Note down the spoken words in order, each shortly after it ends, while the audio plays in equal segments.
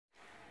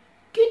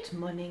Good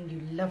morning,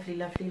 you lovely,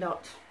 lovely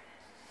lot.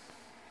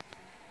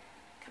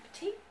 Cup of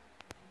tea.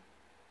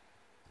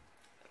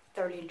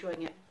 Thoroughly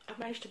enjoying it. I've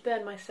managed to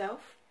burn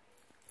myself.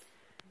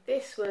 I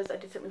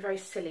did something very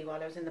silly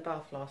while I was in the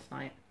bath last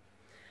night.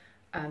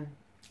 I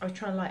was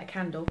trying to light a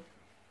candle,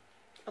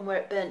 and where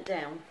it burnt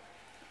down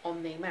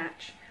on the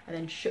match, I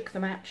then shook the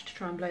match to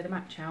try and blow the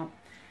match out,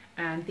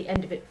 and the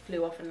end of it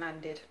flew off and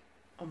landed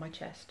on my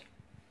chest.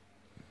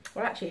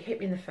 Well, actually it hit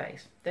me in the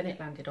face, then it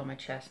landed on my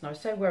chest, and I was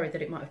so worried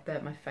that it might have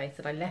burnt my face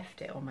that I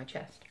left it on my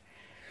chest.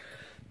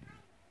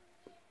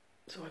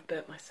 So I've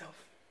burnt myself.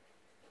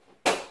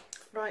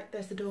 Right,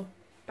 there's the door.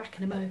 Back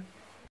in a mo.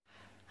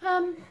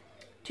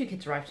 Two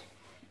kids arrived.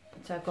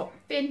 So I've got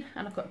Finn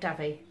and I've got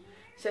Davy.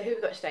 So who have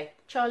we got today?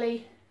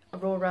 Charlie,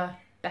 Aurora,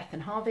 Beth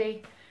and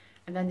Harvey,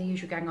 and then the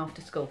usual gang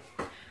after school.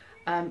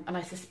 And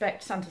I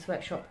suspect Santa's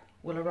Workshop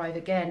will arrive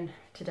again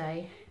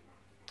today.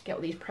 Get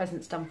all these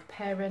presents done for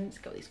parents,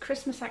 get all these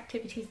Christmas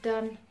activities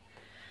done.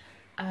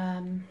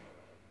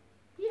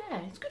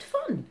 Yeah, it's good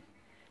fun.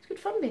 It's good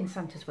fun being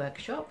Santa's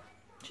Workshop.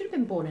 Should have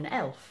been born an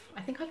elf.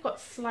 I think I've got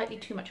slightly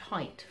too much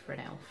height for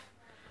an elf.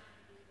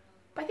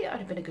 But I think that would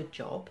have been a good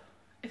job.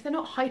 If they're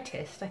not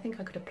heightist, I think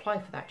I could apply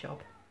for that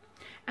job.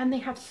 And they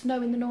have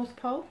snow in the North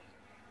Pole.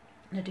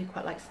 And I do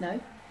quite like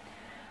snow.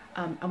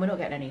 And we're not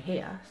getting any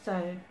here,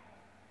 so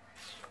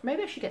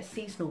maybe I should get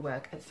seasonal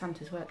work at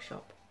Santa's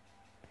Workshop.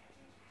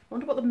 I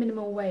wonder what the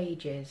minimum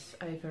wage is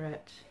over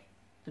at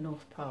the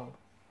North Pole.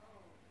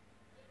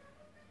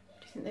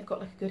 Do you think they've got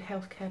like a good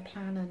healthcare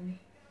plan and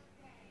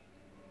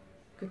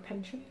good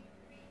pension?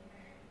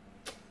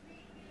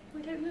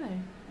 I don't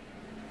know.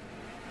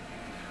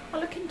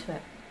 I'll look into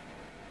it.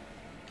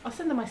 I'll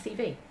send them my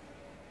CV.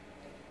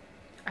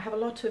 I have a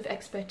lot of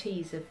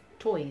expertise of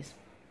toys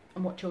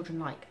and what children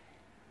like.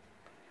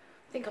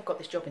 I think I've got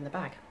this job in the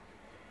bag.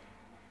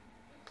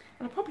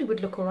 And I probably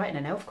would look alright in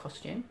an elf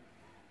costume.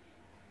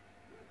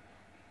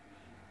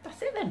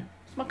 That's it then.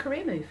 It's my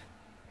career move.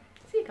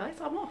 See you guys,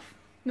 I'm off.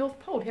 North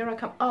Pole, here I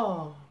come.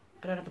 Oh,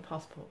 I don't have a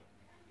passport.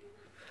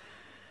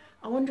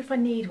 I wonder if I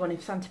need one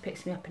if Santa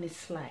picks me up in his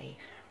sleigh.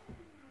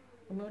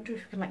 I wonder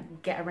if I can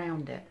like get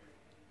around it.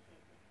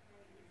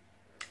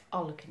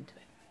 I'll look into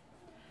it.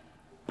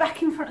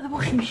 Back in front of the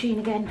washing machine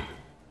again.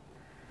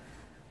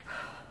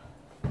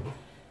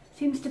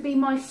 Seems to be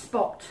my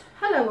spot.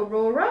 Hello,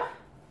 Aurora.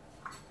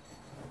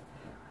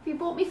 Have you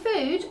bought me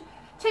food?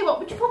 Tell you what,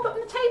 would you pop up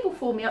on the table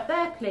for me up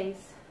there, please?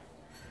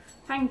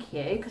 Thank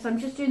you, because I'm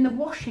just doing the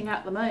washing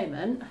at the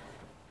moment.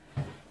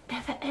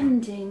 Never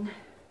ending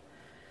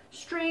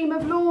stream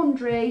of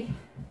laundry.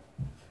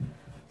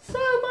 So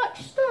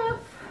much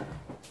stuff.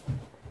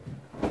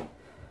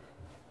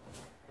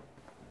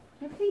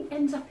 Everything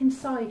ends up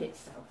inside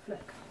itself,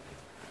 look.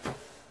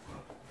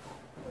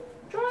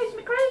 Drives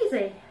me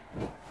crazy.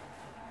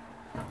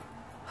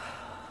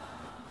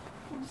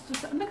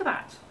 Look at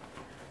that.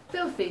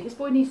 Filthy, this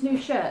boy needs new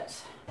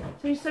shirts.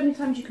 So many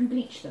times you can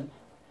bleach them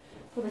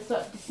before they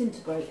start to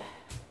disintegrate.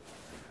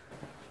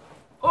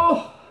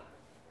 Oh!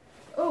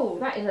 Oh,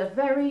 that is a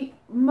very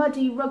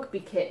muddy rugby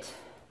kit.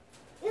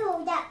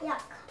 Oh,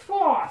 yuck.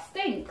 Oh,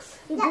 stinks.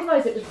 Didn't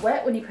realise it was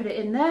wet when you put it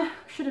in there.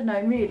 Should have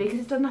known really, because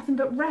it's done nothing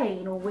but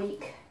rain all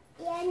week.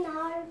 Yeah,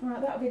 no.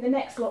 Right, that'll be the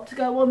next lot to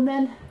go on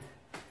then.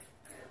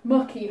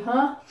 Mucky,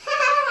 huh?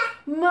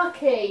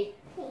 Mucky.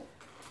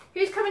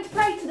 Who's coming to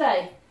play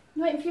today?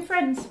 You waiting for your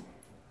friends?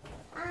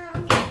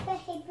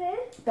 Bethy Boo.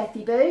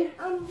 Bethy Boo.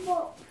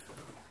 What?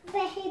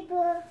 Bethy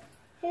Boo,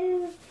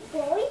 who's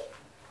boy?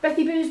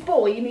 Bethy Boo's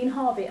boy, you mean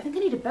Harvey? I think I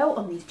need a belt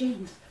on these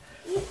jeans.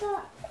 You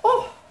got...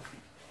 Oh!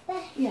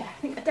 Bethy. Yeah,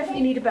 I think I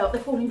definitely need a belt.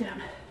 They're falling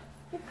down.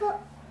 You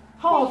got...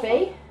 Harvey.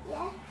 Bethy.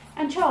 Yeah.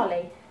 And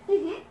Charlie.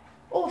 Mm-hmm.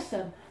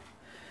 Awesome.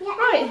 Yeah.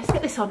 Right, let's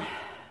get this on.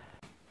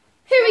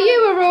 Who are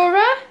you,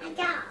 Aurora?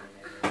 Yeah.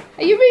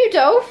 Are you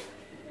Rudolph?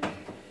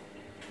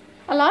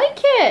 I like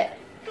it.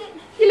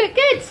 You look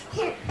good.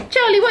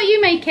 Charlie, what are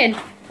you making?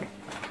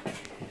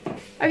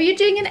 Are you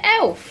doing an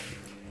elf?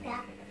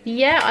 Yeah.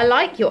 Yeah, I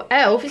like your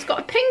elf. He's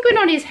got a penguin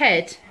on his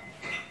head.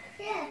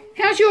 Yeah.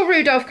 How's your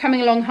Rudolph coming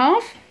along,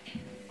 Half?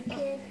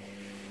 Good.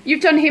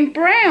 You've done him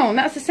brown.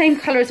 That's the same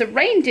colour as a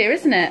reindeer,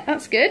 isn't it?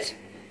 That's good.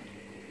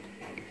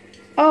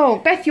 Oh,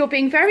 Beth, you're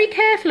being very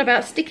careful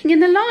about sticking in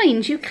the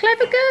lines. You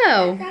clever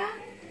girl.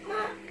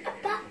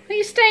 Are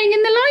you staying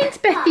in the lines,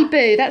 Bethy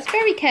Boo? That's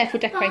very careful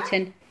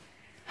decorating.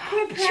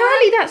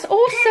 Charlie, that's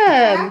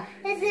awesome.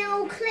 Is it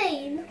all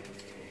clean?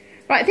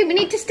 Right, I think we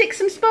need to stick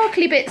some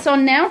sparkly bits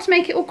on now to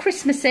make it all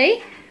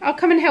Christmassy. I'll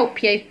come and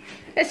help you.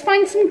 Let's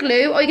find some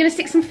glue. Or are you going to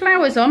stick some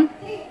flowers on?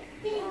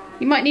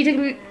 You might need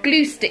a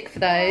glue stick for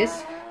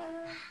those.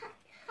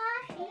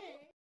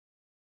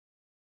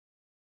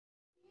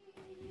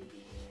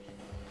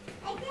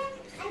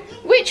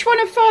 Which one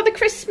of Father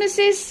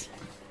Christmas's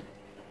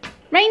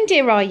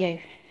reindeer are you?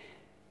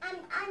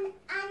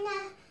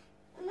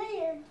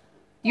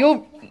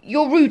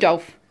 You're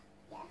Rudolph.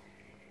 Yeah.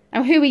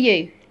 And who are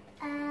you?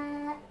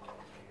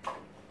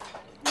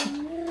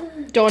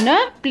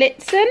 Donna,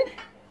 Blitzen,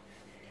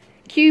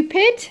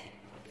 Cupid,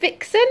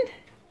 Vixen.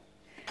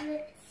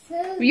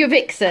 Vixen. You're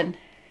Vixen.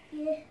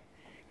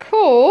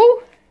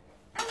 Cool.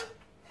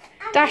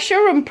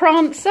 Dasher and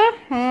Prancer.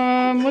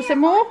 Was there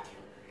more?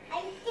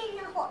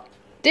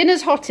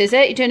 Dinner's hot, is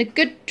it? You're doing a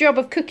good job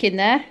of cooking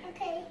there.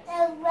 Okay.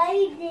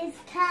 Reindeers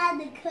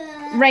can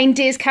cook.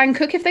 Reindeers can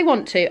cook if they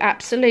want to,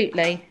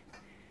 absolutely.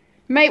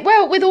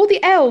 Well, with all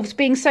the elves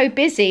being so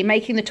busy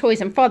making the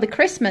toys and Father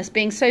Christmas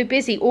being so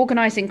busy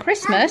organising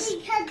Christmas...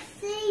 And he can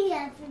see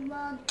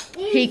everyone.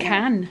 He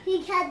can.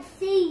 He can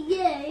see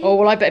you. Oh,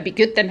 well, I better be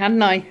good then,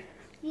 hadn't I?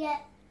 Yeah.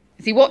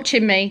 Is he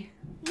watching me?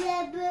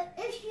 Yeah, but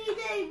if you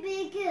don't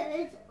be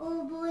good,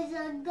 all boys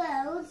and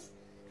girls,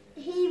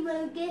 he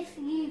will give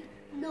you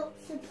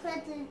lots of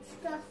presents,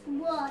 just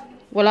one.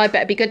 Well, I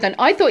better be good then.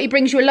 I thought he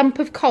brings you a lump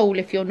of coal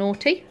if you're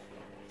naughty.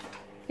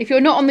 If you're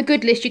not on the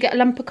good list, you get a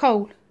lump of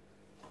coal.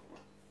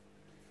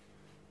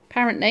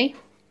 Apparently.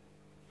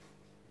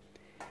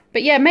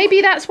 But yeah,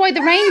 maybe that's why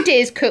the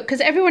reindeers cook, because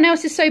everyone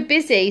else is so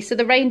busy, so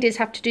the reindeers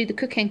have to do the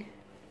cooking.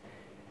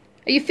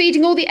 Are you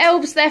feeding all the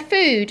elves their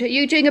food? Are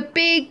you doing a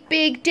big,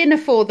 big dinner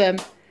for them?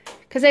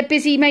 Because they're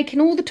busy making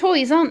all the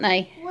toys, aren't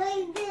they?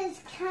 Reindeers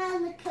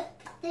can cook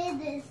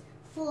dinners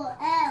for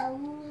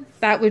elves.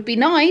 That would be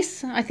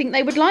nice. I think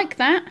they would like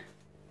that.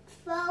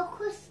 For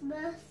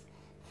Christmas,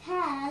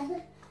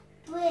 can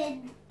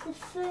bring the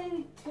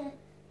food to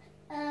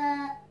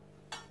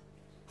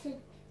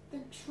the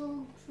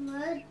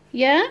children.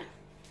 Yeah?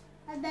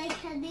 And they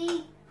can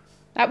eat.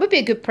 That would be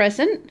a good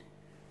present.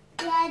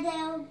 Yeah,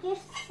 they'll give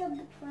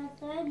some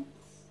presents.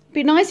 It'd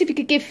be nice if you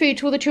could give food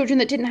to all the children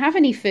that didn't have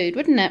any food,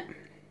 wouldn't it?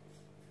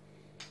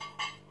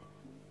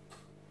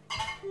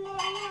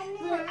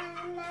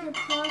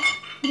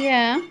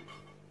 Yeah.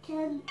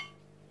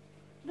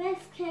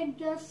 Beth can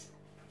just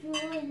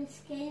join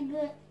this game,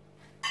 but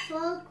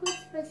for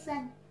Christmas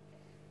and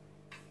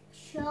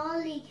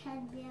Charlie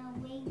can be a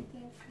reindeer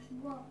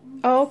as well.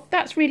 Oh,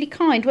 that's really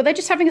kind. Well, they're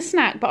just having a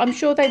snack, but I'm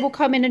sure they will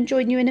come in and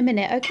join you in a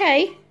minute,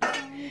 okay?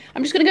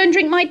 I'm just going to go and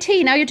drink my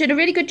tea now. You're doing a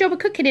really good job of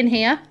cooking in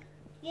here.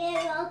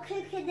 Yeah, I'm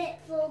cooking it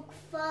for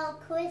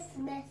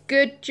Christmas.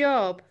 Good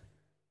job.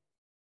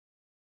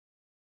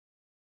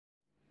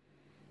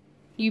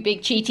 You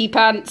big cheaty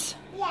pants.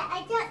 Yeah,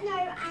 I don't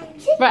know.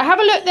 Right, have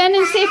a look then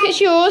and see if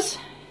it's yours.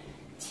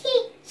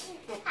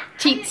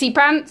 Cheatsy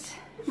pants.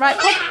 Right,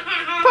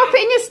 pop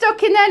it in your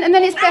stocking then, and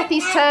then it's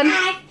Bethy's turn.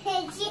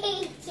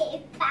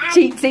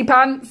 Cheatsy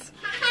pants.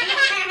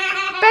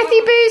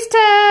 Bethy Boo's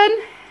turn.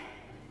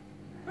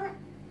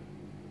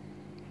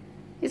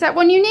 Is that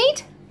one you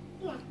need?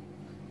 Yeah.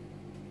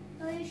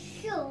 Are you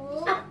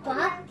sure?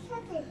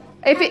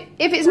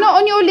 If it's not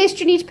on your list,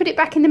 you need to put it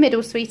back in the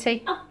middle,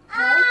 sweetie. No.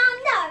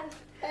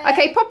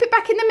 Okay, pop it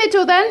back in the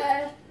middle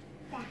then.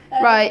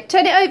 Right,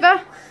 turn it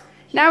over.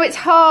 Now it's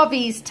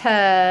Harvey's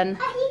turn.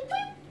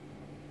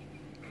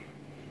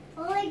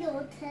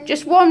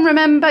 Just one,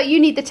 remember.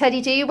 You need the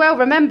teddy, do you? Well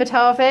remembered,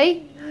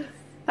 Harvey.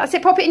 That's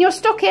it, pop it in your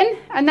stocking.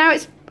 And now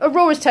it's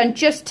Aurora's turn.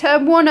 Just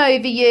turn one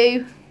over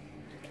you.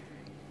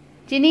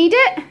 Do you need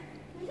it?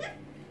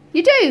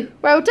 You do?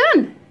 Well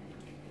done.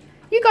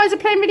 You guys are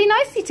playing really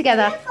nicely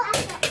together.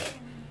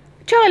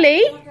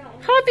 Charlie,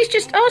 Harvey's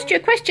just asked you a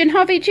question.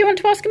 Harvey, do you want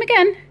to ask him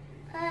again?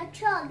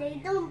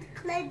 Charlie, don't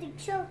play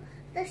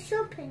the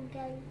shopping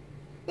game.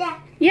 Yeah.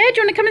 Yeah,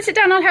 do you want to come and sit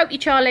down? I'll help you,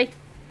 Charlie.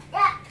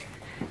 Yeah.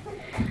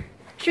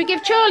 Should we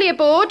give Charlie a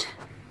board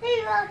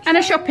and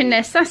a shopping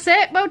list? That's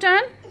it. Well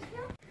done.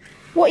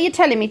 What are you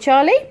telling me,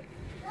 Charlie?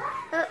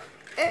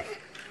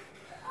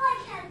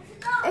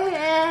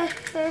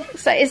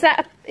 So is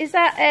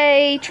that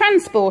a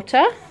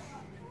transporter?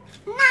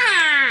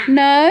 Nah.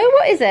 No.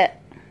 What is it?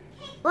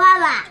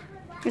 Voila.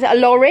 Is it a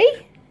lorry?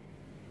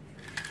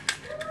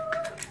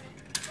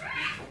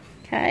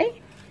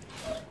 Okay.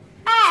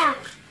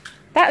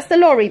 That's the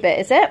lorry bit,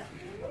 is it?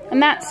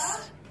 And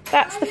that's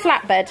the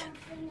flatbed.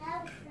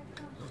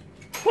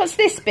 What's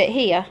this bit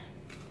here?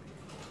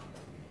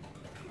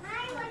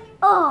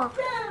 Oh.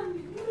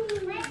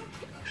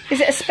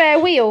 Is it a spare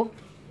wheel?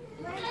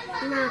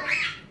 No.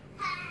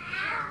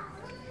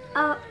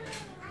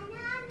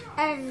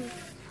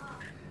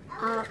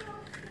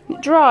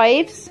 It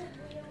drives.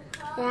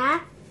 Yeah.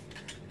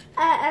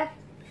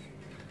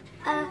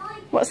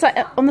 What's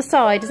that on the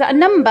side? Is that a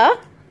number?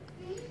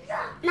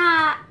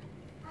 Nah.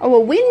 Oh, a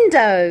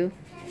window.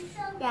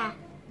 Yeah.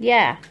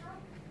 Yeah.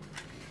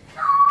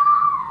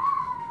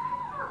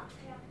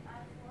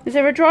 Is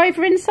there a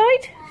driver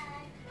inside?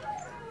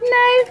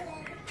 No.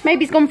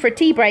 Maybe he's gone for a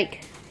tea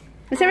break.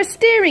 Is there a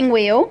steering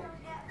wheel?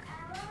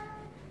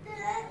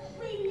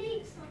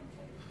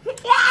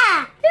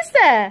 Yeah. Is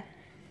there?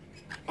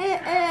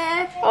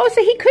 Oh,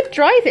 so he could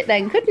drive it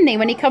then, couldn't he,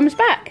 when he comes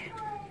back?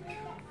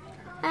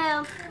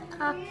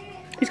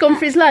 He's gone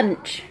for his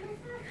lunch?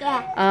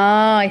 Yeah.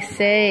 Ah, I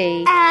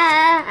see.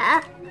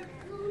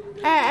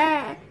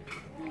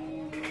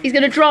 He's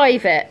going to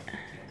drive it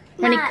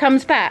when he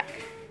comes back?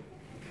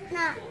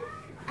 No.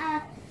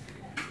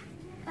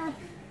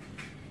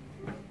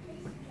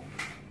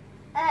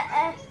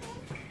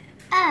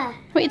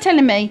 What are you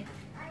telling me?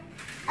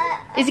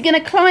 Is he going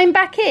to climb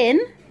back in?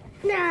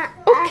 No.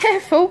 Oh,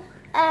 careful.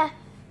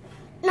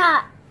 No.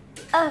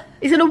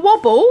 He's going to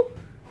wobble.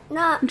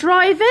 No.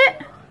 Drive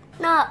it.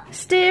 No.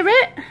 Steer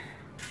it.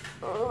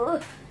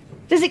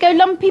 Does it go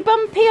lumpy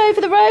bumpy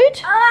over the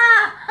road?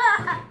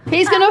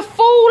 He's going to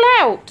fall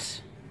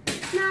out.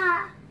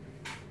 No.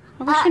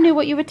 I wish I knew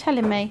what you were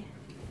telling me.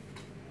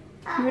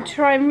 You were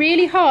trying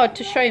really hard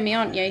to show me,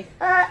 aren't you?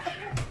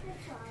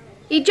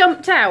 He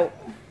jumped out.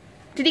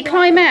 Did he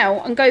climb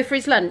out and go for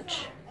his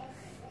lunch?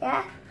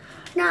 Yeah.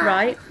 No.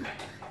 Right.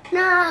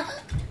 No.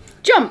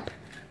 Jump.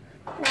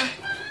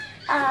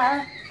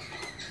 No.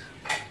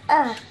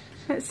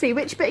 Let's see,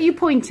 which bit are you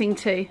pointing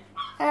to?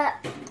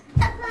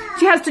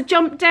 She has to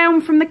jump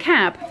down from the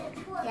cab.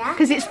 Yeah.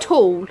 Because it's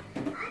tall.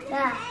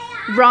 Yeah.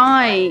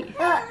 Right.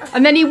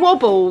 And then he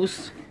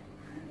wobbles.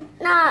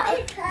 No.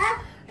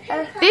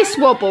 This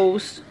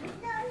wobbles.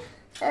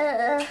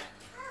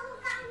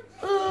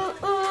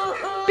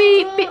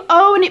 Beep, beep.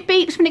 Oh, and it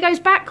beeps when it goes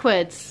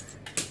backwards.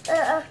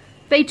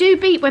 They do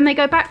beep when they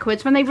go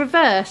backwards, when they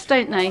reverse,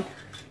 don't they?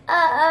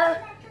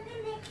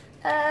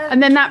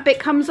 And then that bit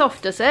comes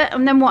off, does it?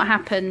 And then what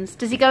happens?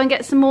 Does he go and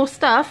get some more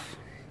stuff?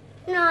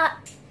 No.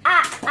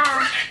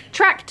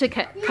 Tractor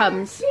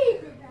comes.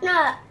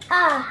 No.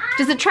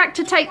 Does the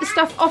tractor take the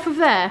stuff off of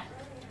there?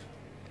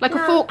 Like a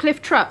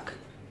forklift truck?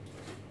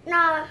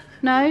 No.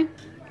 No?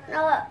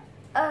 No.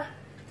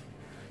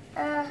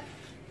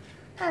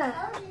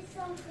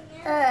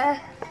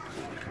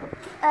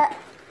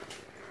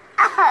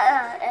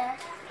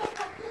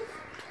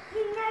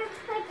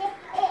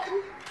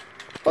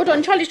 Hold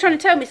on, Charlie's trying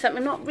to tell me something.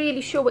 I'm not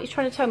really sure what he's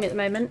trying to tell me at the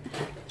moment.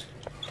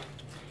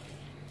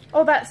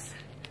 Oh, that's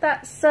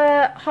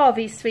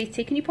Harvey's,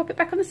 sweetie. Can you pop it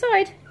back on the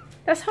side?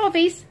 That's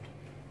Harvey's.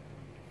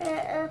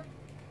 Do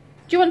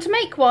you want to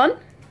make one?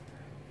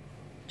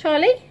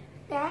 Charlie?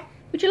 Yeah.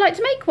 Would you like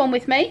to make one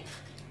with me?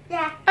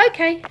 Yeah.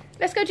 Okay,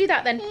 let's go do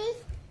that then.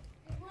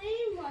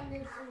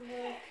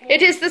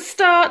 It is the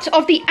start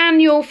of the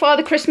annual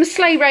Father Christmas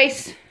sleigh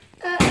race.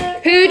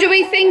 Who do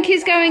we think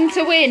is going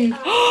to win?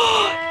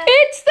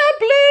 It's the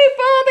blue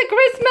Father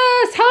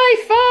Christmas! High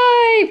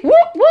five!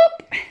 Whoop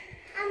whoop!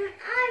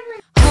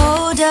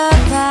 Hold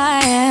up,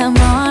 I am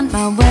on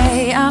my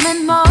way, I'm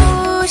in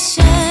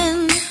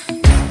motion.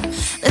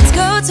 Let's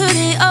go to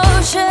the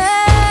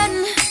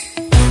ocean.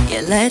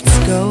 Yeah, let's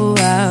go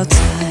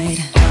outside.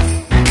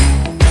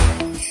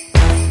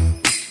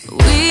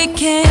 We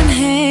can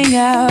hang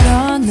out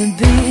on the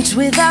beach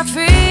without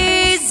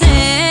freezing.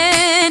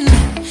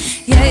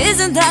 Yeah,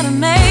 isn't that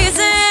amazing?